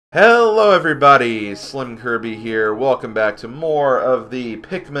Hello everybody, SlimKirby here. Welcome back to more of the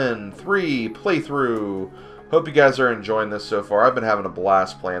Pikmin 3 playthrough. Hope you guys are enjoying this so far. I've been having a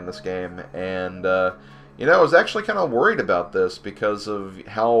blast playing this game, and I was actually kind of worried about this because of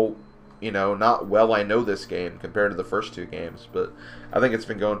how, not well I know this game compared to the first two games, but I think it's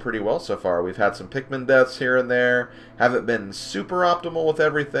been going pretty well so far. We've had some Pikmin deaths here and there. Haven't been super optimal with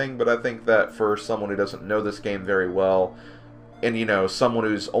everything, but I think that for someone who doesn't know this game very well, and, someone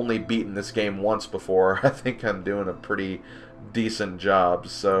who's only beaten this game once before, I think I'm doing a pretty decent job.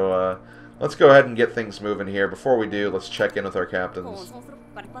 So, let's go ahead and get things moving here. Before we do, let's check in with our captains.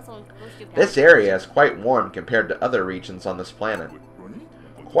 This area is quite warm compared to other regions on this planet.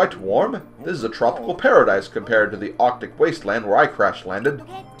 Quite warm? This is a tropical paradise compared to the Arctic wasteland where I crash-landed.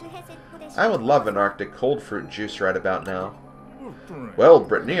 I would love an Arctic cold fruit juice right about now. Well,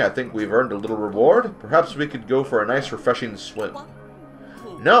 Brittany, I think we've earned a little reward. Perhaps we could go for a nice, refreshing swim.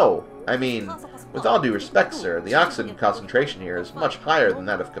 No! I mean, with all due respect, sir, the oxygen concentration here is much higher than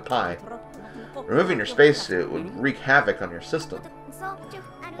that of Kapai. Removing your spacesuit would wreak havoc on your system.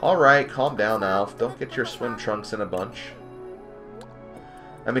 Alright, calm down, Alf. Don't get your swim trunks in a bunch.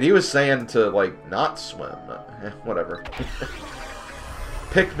 I mean, he was saying to, like, not swim. Whatever.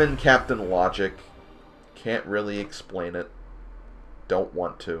 Pikmin Captain Logic. Can't really explain it. Don't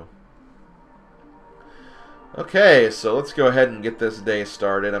want to. Okay, so let's go ahead and get this day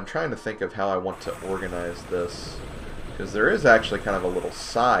started. I'm trying to think of how I want to organize this, because there is actually kind of a little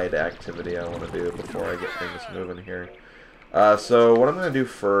side activity I want to do before I get things moving here. So what I'm going to do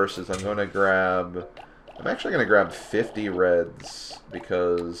first is I'm actually going to grab 50 reds,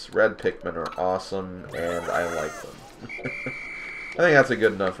 because red Pikmin are awesome and I like them. I think that's a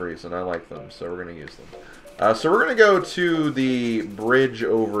good enough reason. I like them, so we're going to use them. So we're going to go to the bridge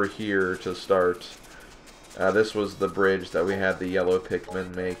over here to start. This was the bridge that we had the yellow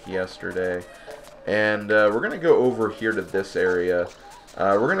Pikmin make yesterday. And we're going to go over here to this area.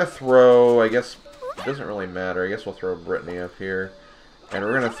 We're going to throw, I guess, it doesn't really matter. I guess we'll throw Brittany up here. And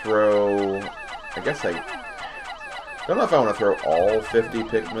we're going to throw, I guess I don't know if I want to throw all 50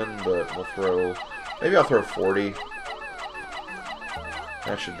 Pikmin, but we'll throw, maybe I'll throw 40.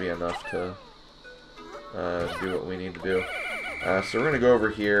 That should be enough to do what we need to do. So we're going to go over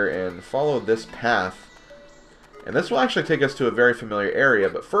here and follow this path. And this will actually take us to a very familiar area,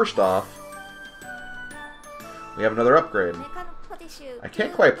 but first off, we have another upgrade. I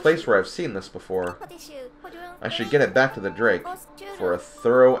can't quite place where I've seen this before. I should get it back to the Drake for a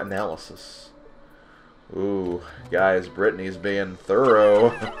thorough analysis. Ooh, guys, Brittany's being thorough.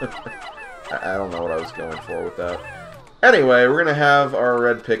 I don't know what I was going for with that. Anyway, we're going to have our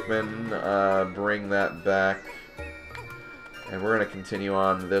red Pikmin bring that back. And we're going to continue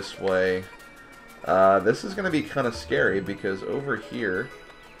on this way. This is going to be kind of scary because over here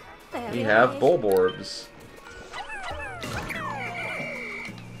we have Bulborbs.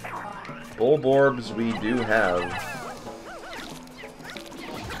 Bulborbs we do have.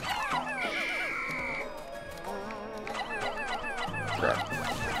 Crap.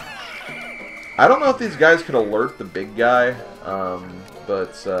 I don't know if these guys could alert the big guy,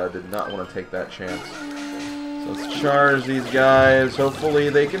 but did not want to take that chance. So let's charge these guys. Hopefully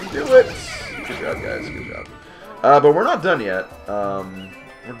they can do it. Good job, guys. Good job. But we're not done yet.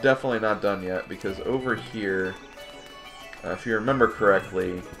 We're definitely not done yet, because over here, if you remember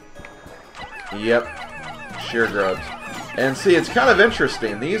correctly, yep, sheer grubs. And see, it's kind of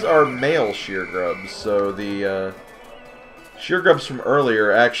interesting. These are male sheer grubs, so the sheer grubs from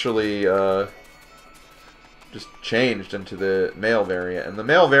earlier actually just changed into the male variant. And the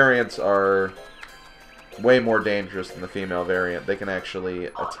male variants are way more dangerous than the female variant. They can actually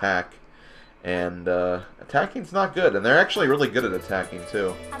attack. And attacking's not good. And they're actually really good at attacking,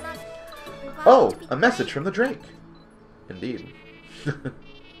 too. Oh, a message from the Drake. Indeed.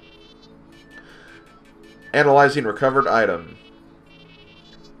 Analyzing recovered item.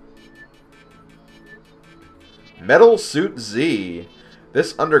 Metal Suit Z.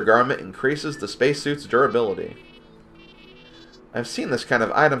 This undergarment increases the spacesuit's durability. I've seen this kind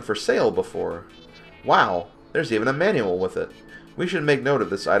of item for sale before. Wow, there's even a manual with it. We should make note of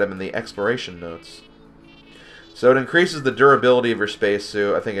this item in the exploration notes. So it increases the durability of your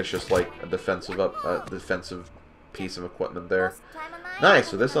spacesuit. I think it's just like a defensive piece of equipment there.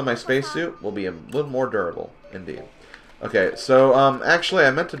 Nice, so this on my spacesuit will be a little more durable, indeed. Okay, so actually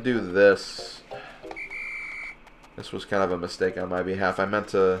I meant to do this. This was kind of a mistake on my behalf. I meant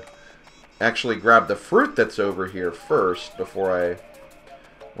to actually grab the fruit that's over here first before I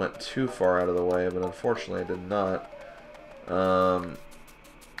went too far out of the way, but unfortunately I did not.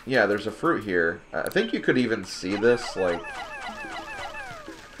 Yeah, there's a fruit here. I think you could even see this, like,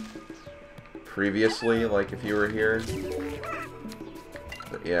 previously, like if you were here.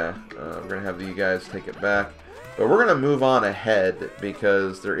 But yeah, we're going to have you guys take it back. But we're going to move on ahead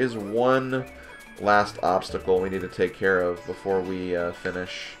because there is one last obstacle we need to take care of before we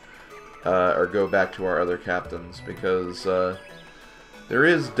finish or go back to our other captains, because there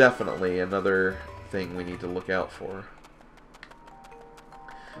is definitely another thing we need to look out for.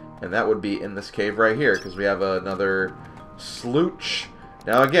 And that would be in this cave right here, because we have another Slooch.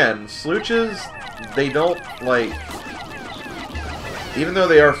 Now again, Slooches, they don't, like, even though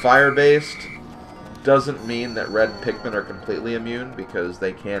they are fire-based, doesn't mean that red Pikmin are completely immune, because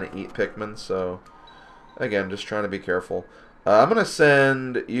they can eat Pikmin, so again, just trying to be careful. I'm going to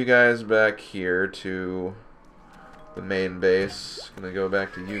send you guys back here to the main base. Going to go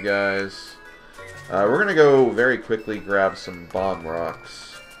back to you guys. We're going to go very quickly grab some bomb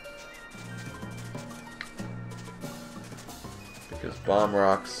rocks, because bomb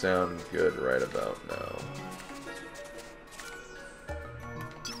rocks sound good right about now.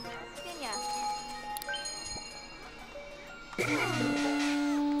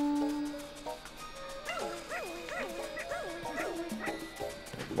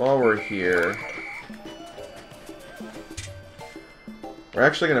 While we're here, we're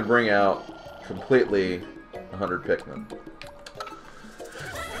actually going to bring out completely 100 Pikmin,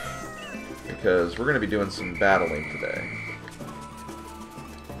 because we're going to be doing some battling today.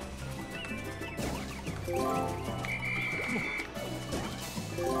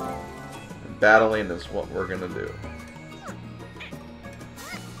 And battling is what we're going to do.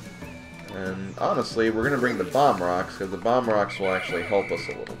 And honestly, we're going to bring the bomb rocks, because the bomb rocks will actually help us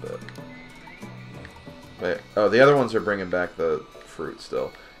a little bit. But, oh, the other ones are bringing back the fruit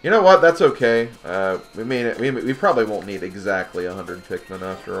still. You know what? That's okay. We probably won't need exactly 100 Pikmin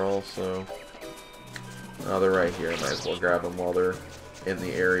after all, so... Oh, they're right here. Might as well grab them while they're in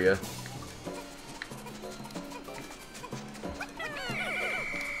the area.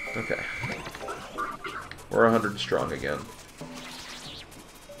 Okay. We're 100 strong again.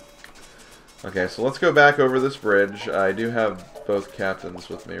 Okay, so let's go back over this bridge. I do have both captains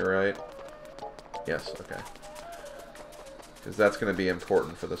with me, right? Yes, okay. Because that's going to be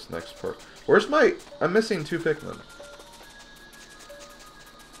important for this next part. Where's my... I'm missing 2 Pikmin.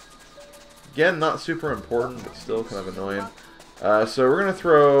 Again, not super important, but still kind of annoying. So we're going to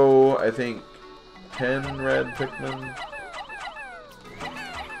throw, I think, 10 red Pikmin.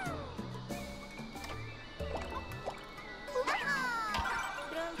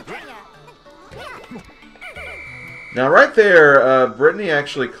 Now, right there, Brittany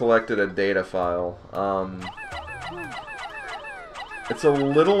actually collected a data file. It's a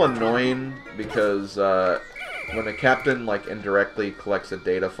little annoying because when a captain like indirectly collects a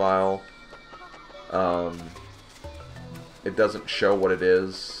data file, it doesn't show what it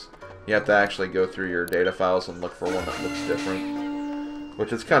is. You have to actually go through your data files and look for one that looks different,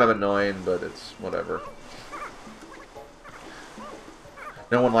 which is kind of annoying, but it's whatever.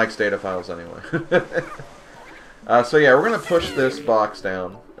 No one likes data files anyway. So yeah, we're going to push this box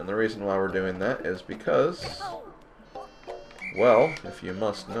down, and the reason why we're doing that is because, well, if you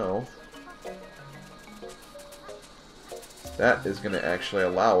must know, that is going to actually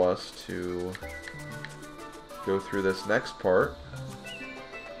allow us to go through this next part.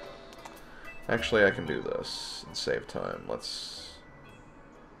 Actually, I can do this and save time. Let's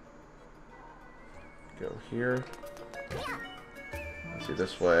go here. See,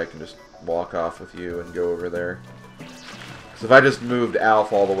 this way I can just walk off with you and go over there. Because if I just moved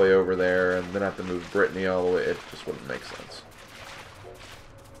Alf all the way over there and then have to move Brittany all the way, it just wouldn't make sense.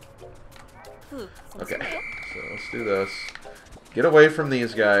 Okay, so let's do this. Get away from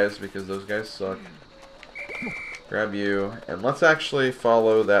these guys, because those guys suck. Grab you, and let's actually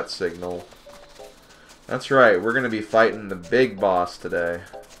follow that signal. That's right, we're going to be fighting the big boss today.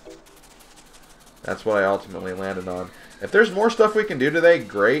 That's what I ultimately landed on. If there's more stuff we can do today,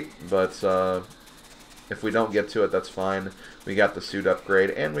 great, but if we don't get to it, that's fine. We got the suit upgrade,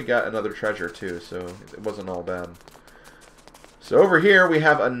 and we got another treasure too, so it wasn't all bad. So over here, we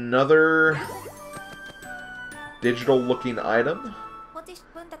have another digital-looking item.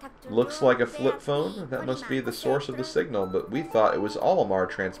 Looks like a flip phone. That must be the source of the signal, but we thought it was Olimar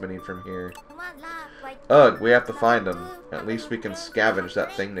transmitting from here. Ugh, we have to find him. At least we can scavenge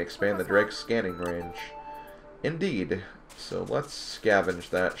that thing to expand the Drake's scanning range. Indeed. So let's scavenge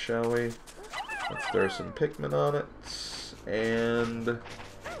that, shall we? Let's throw some Pikmin on it. And...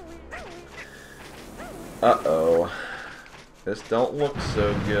 uh-oh. This don't look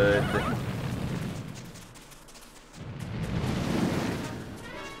so good.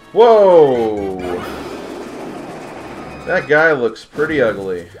 Whoa! That guy looks pretty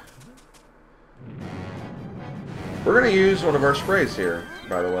ugly. We're going to use one of our sprays here,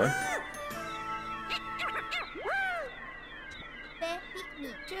 by the way.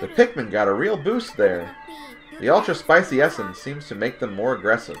 The Pikmin got a real boost there. The ultra spicy essence seems to make them more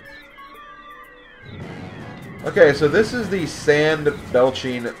aggressive. Okay, so this is the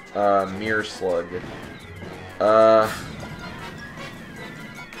Sandbelching Meerslug.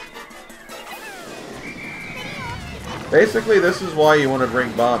 Basically, this is why you want to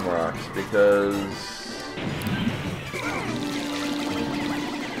bring bomb rocks, because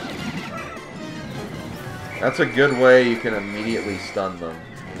that's a good way you can immediately stun them.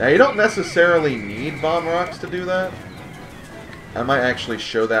 Now, you don't necessarily need bomb rocks to do that. I might actually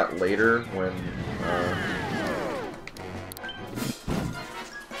show that later when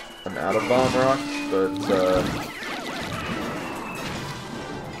I'm out of bomb rocks, but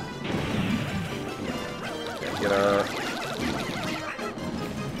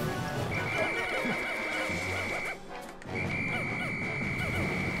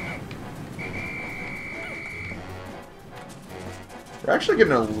we're actually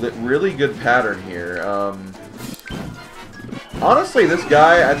getting a really good pattern here. Honestly, this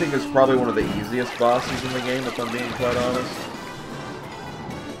guy, I think, is probably one of the easiest bosses in the game, if I'm being quite honest.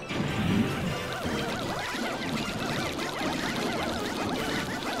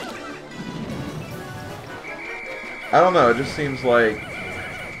 I don't know, it just seems like,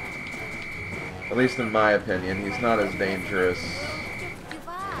 at least in my opinion, he's not as dangerous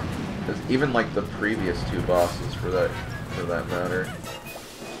as even like the previous two bosses for that matter.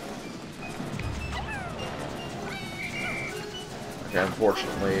 Okay,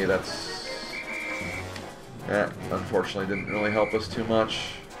 unfortunately unfortunately didn't really help us too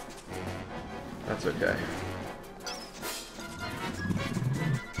much. That's okay.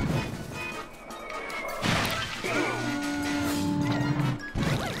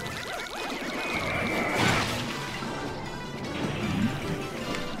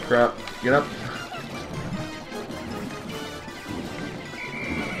 Crap, get up.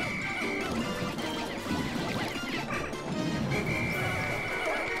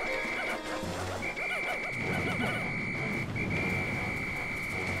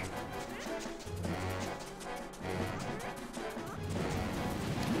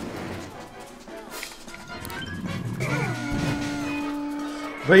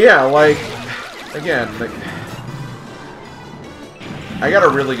 But yeah, like, again, I got a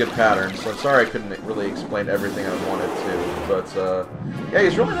really good pattern, so I'm sorry I couldn't really explain everything I wanted to, but, yeah,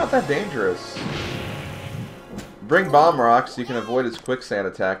 he's really not that dangerous. Bring bomb rocks, you can avoid his quicksand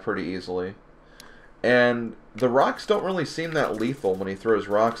attack pretty easily. And the rocks don't really seem that lethal when he throws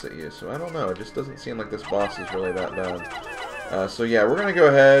rocks at you, so I don't know, it just doesn't seem like this boss is really that bad. So yeah, we're gonna go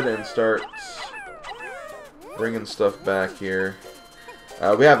ahead and start bringing stuff back here.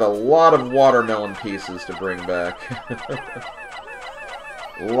 We have a lot of watermelon pieces to bring back.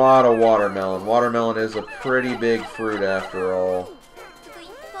 A lot of watermelon. Watermelon is a pretty big fruit after all.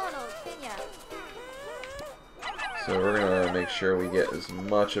 So we're going to make sure we get as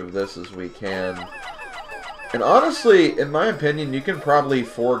much of this as we can. And honestly, in my opinion, you can probably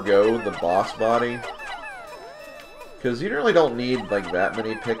forego the boss body. Because you really don't need like that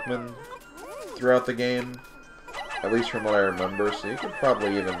many Pikmin throughout the game. At least from what I remember. So you could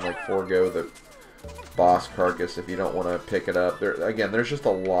probably even like forego the boss carcass if you don't want to pick it up. Again, there's just a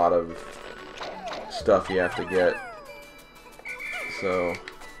lot of stuff you have to get. So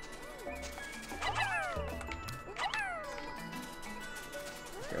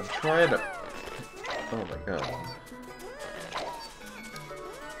okay, I'm trying to... Oh my god.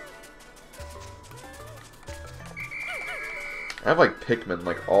 I have like Pikmin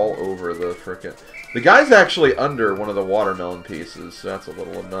like all over the frickin'... The guy's actually under one of the watermelon pieces, so that's a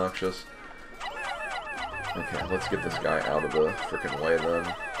little obnoxious. Okay, let's get this guy out of the frickin' way then.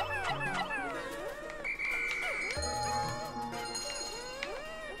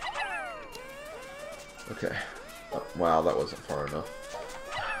 Okay. Oh, wow, that wasn't far enough.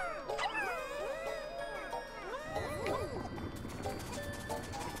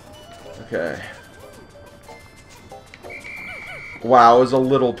 Okay. Wow, it was a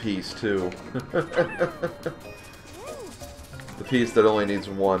little piece, too. The piece that only needs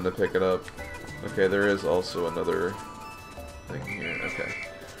one to pick it up. Okay, there is also another thing here. Okay.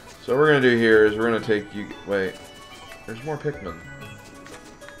 So what we're going to do here is we're going to take you... Wait. There's more Pikmin.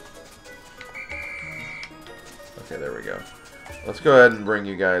 Okay, there we go. Let's go ahead and bring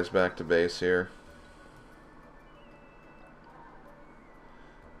you guys back to base here.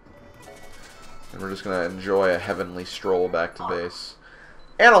 And we're just going to enjoy a heavenly stroll back to base.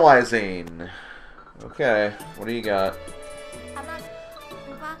 Analyzing! Okay, what do you got?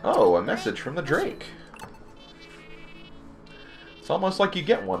 Oh, a message from the Drake. It's almost like you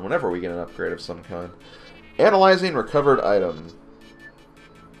get one whenever we get an upgrade of some kind. Analyzing recovered item.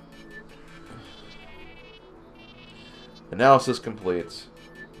 Analysis complete.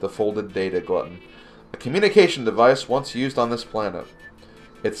 The folded data glutton. A communication device once used on this planet.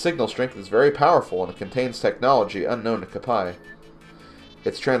 Its signal strength is very powerful and it contains technology unknown to Kapai.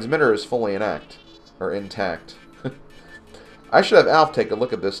 Its transmitter is fully intact. I should have Alf take a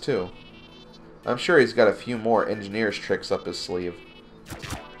look at this too. I'm sure he's got a few more engineer's tricks up his sleeve.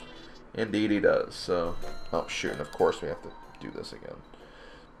 Indeed he does, so... Oh, shoot, and of course we have to do this again.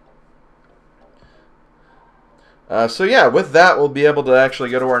 So yeah, with that we'll be able to actually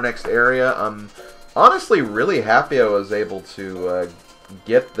go to our next area. I'm honestly really happy I was able to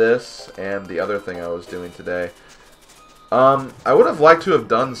get this and the other thing I was doing today. I would have liked to have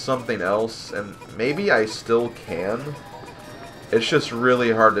done something else, and maybe I still can. It's just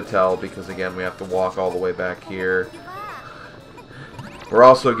really hard to tell because, again, we have to walk all the way back here. We're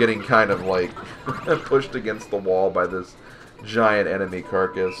also getting kind of, like, pushed against the wall by this giant enemy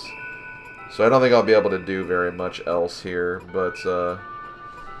carcass. So I don't think I'll be able to do very much else here, but,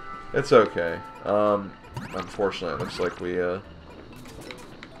 it's okay. Unfortunately, it looks like we,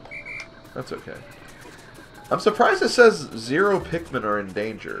 that's okay. I'm surprised it says 0 Pikmin are in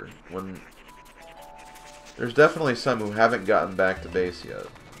danger, when there's definitely some who haven't gotten back to base yet.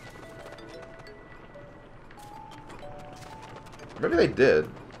 Maybe they did.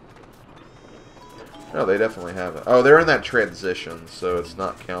 No, they definitely haven't. Oh, they're in that transition, so it's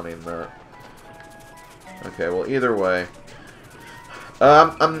not counting that. Okay, well, either way.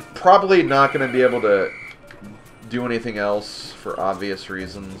 I'm probably not going to be able to do anything else for obvious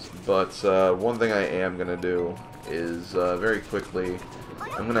reasons, but one thing I am going to do is very quickly,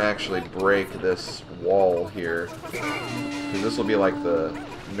 I'm going to actually break this wall here, because this will be like the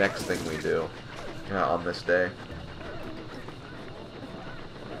next thing we do on this day.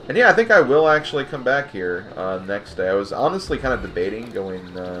 And yeah, I think I will actually come back here next day. I was honestly kind of debating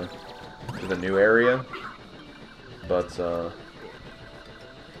going to the new area, but I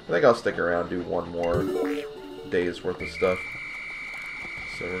think I'll stick around, do one more day's worth of stuff.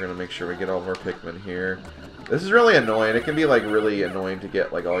 So we're going to make sure we get all of our Pikmin here. This is really annoying. It can be like really annoying to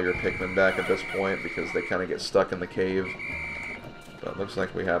get like all your Pikmin back at this point because they kind of get stuck in the cave. But it looks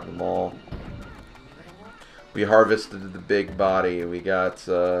like we have them all. We harvested the big body. We got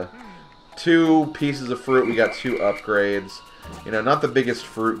 2 pieces of fruit. We got 2 upgrades. You know, not the biggest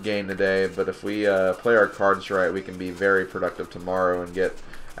fruit gain today, but if we play our cards right, we can be very productive tomorrow and get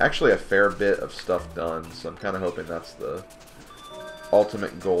actually a fair bit of stuff done. So I'm kind of hoping that's the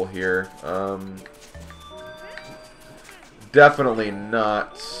ultimate goal here. Definitely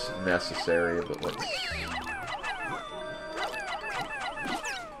not necessary, but let's...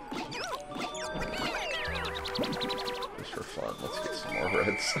 Just for fun, let's get some more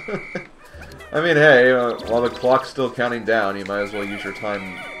reds. I mean, hey, while the clock's still counting down, you might as well use your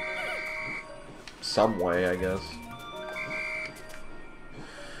time some way, I guess.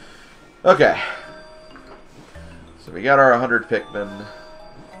 Okay. So we got our 100 Pikmin.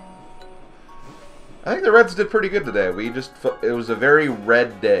 I think the Reds did pretty good today. It was a very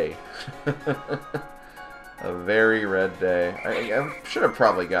red day. A very red day. I should have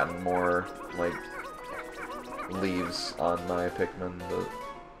probably gotten more, like, leaves on my Pikmin.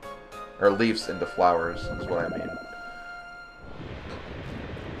 Or leaves into flowers, is what I mean.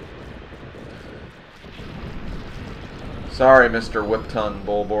 Sorry, Mr. Whip-Tongue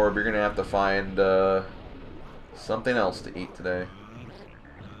Bulborb. You're going to have to find something else to eat today.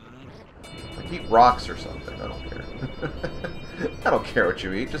 Like, eat rocks or something. I don't care. I don't care what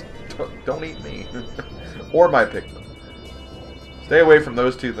you eat. Just don't eat me. Or my Pikmin. Stay away from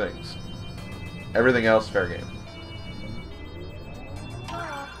those 2 things. Everything else, fair game.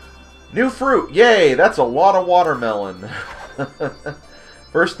 New fruit! Yay! That's a lot of watermelon.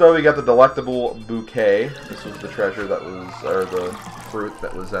 First, though, we got the delectable bouquet. This was the treasure that was, or the fruit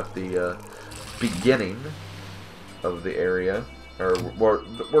that was at the beginning of the area. Or where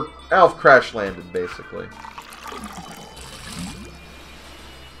Alf crash landed, basically.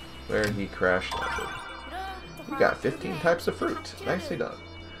 Where he crash landed. We got 15 types of fruit. Nicely done.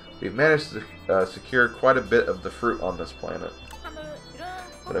 We've managed to secure quite a bit of the fruit on this planet.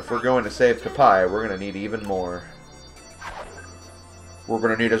 But if we're going to save Kapai, we're going to need even more. We're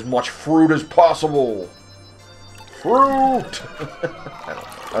going to need as much fruit as possible. Fruit!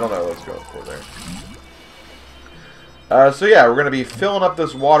 I don't know what I was going for there. So yeah, we're going to be filling up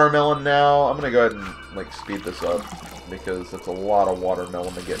this watermelon now. I'm going to go ahead and like speed this up because it's a lot of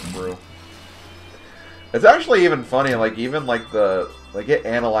watermelon to get through. It's actually even funny, like, even, like, it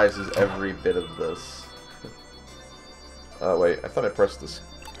analyzes every bit of this. Oh, wait, I thought I pressed this.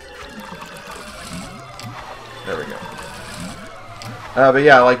 There we go. But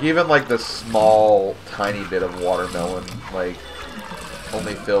yeah, like, even, like, the small, tiny bit of watermelon, like,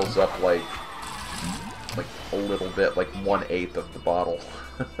 only fills up, like a little bit, like 1/8 of the bottle.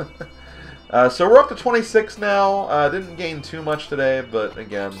 So we're up to 26 now. Didn't gain too much today, but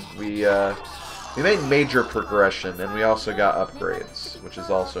again, we made major progression, and we also got upgrades, which is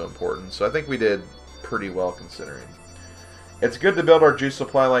also important. So I think we did pretty well considering. It's good to build our juice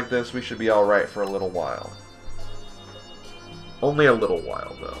supply like this. We should be alright for a little while. Only a little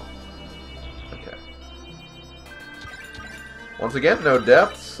while, though. Okay. Once again, no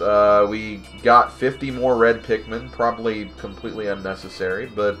deaths. We got 50 more red Pikmin. Probably completely unnecessary,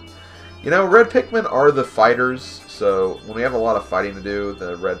 but, you know, red Pikmin are the fighters, so when we have a lot of fighting to do,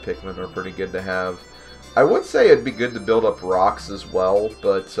 the red Pikmin are pretty good to have. I would say it'd be good to build up rocks as well,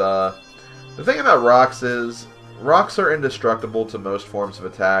 but the thing about rocks is, rocks are indestructible to most forms of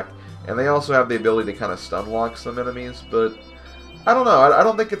attack, and they also have the ability to kind of stun lock some enemies, but I don't know, I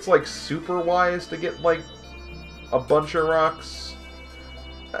don't think it's, like, super wise to get, like, a bunch of rocks.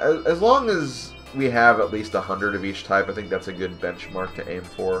 As long as we have at least 100 of each type, I think that's a good benchmark to aim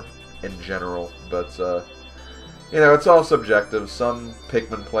for in general, but, you know, it's all subjective. Some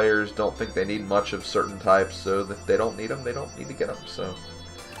Pikmin players don't think they need much of certain types, so if they don't need them, they don't need to get them, so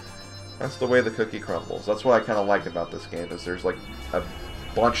that's the way the cookie crumbles. That's what I kind of like about this game, is there's, like, a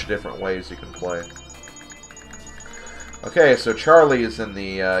bunch of different ways you can play. Okay, so Charlie is in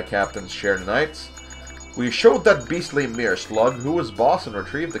the captain's chair tonight. We showed that beastly Meerslug who was boss and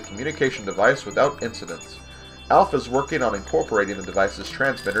retrieved the communication device without incident. Alpha is working on incorporating the device's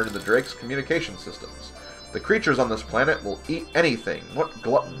transmitter into the Drake's communication systems. The creatures on this planet will eat anything. What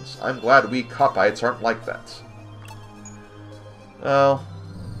gluttons. I'm glad we Copites aren't like that. Well,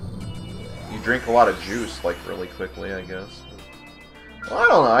 you drink a lot of juice, like, really quickly, I guess. Well, I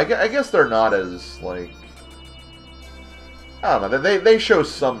don't know. I guess they're not as, like, I don't know. They show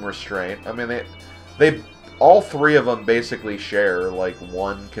some restraint. I mean, they all three of them basically share like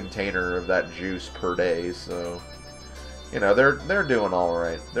one container of that juice per day. So, you know, they're doing all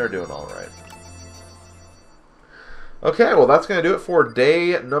right. They're doing all right. Okay, well that's gonna do it for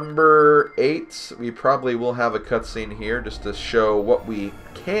day number 8. We probably will have a cutscene here just to show what we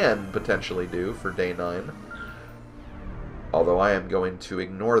can potentially do for day 9. Although I am going to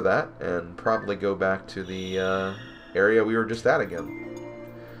ignore that and probably go back to the area we were just at again.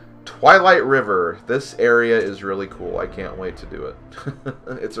 Twilight River. This area is really cool. I can't wait to do it.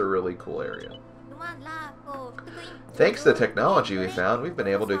 It's a really cool area. Thanks to the technology we found, we've been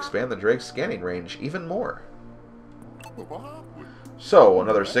able to expand the Drake's scanning range even more. So,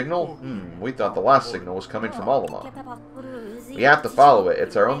 another signal? We thought the last signal was coming from Olimar. We have to follow it.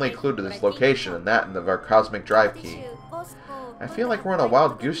 It's our only clue to this location, and that of our cosmic drive key. I feel like we're on a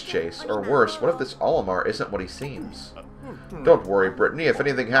wild goose chase, or worse, what if this Olimar isn't what he seems? Don't worry, Brittany. If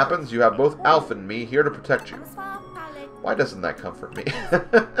anything happens, you have both Alpha and me here to protect you. Why doesn't that comfort me?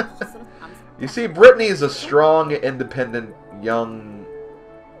 You see, Brittany is a strong, independent, young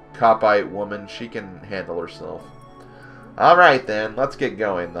Copite woman. She can handle herself. Alright then, let's get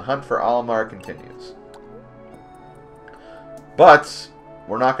going. The hunt for Olimar continues. But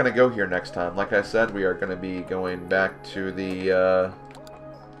we're not going to go here next time. Like I said, we are going to be going back to the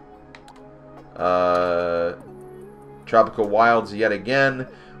Tropical Wilds yet again.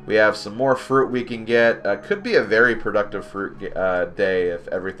 We have some more fruit we can get. Could be a very productive fruit day if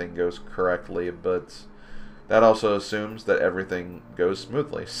everything goes correctly, but that also assumes that everything goes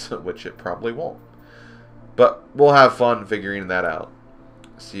smoothly, which it probably won't. But we'll have fun figuring that out.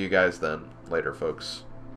 See you guys then. Later, folks.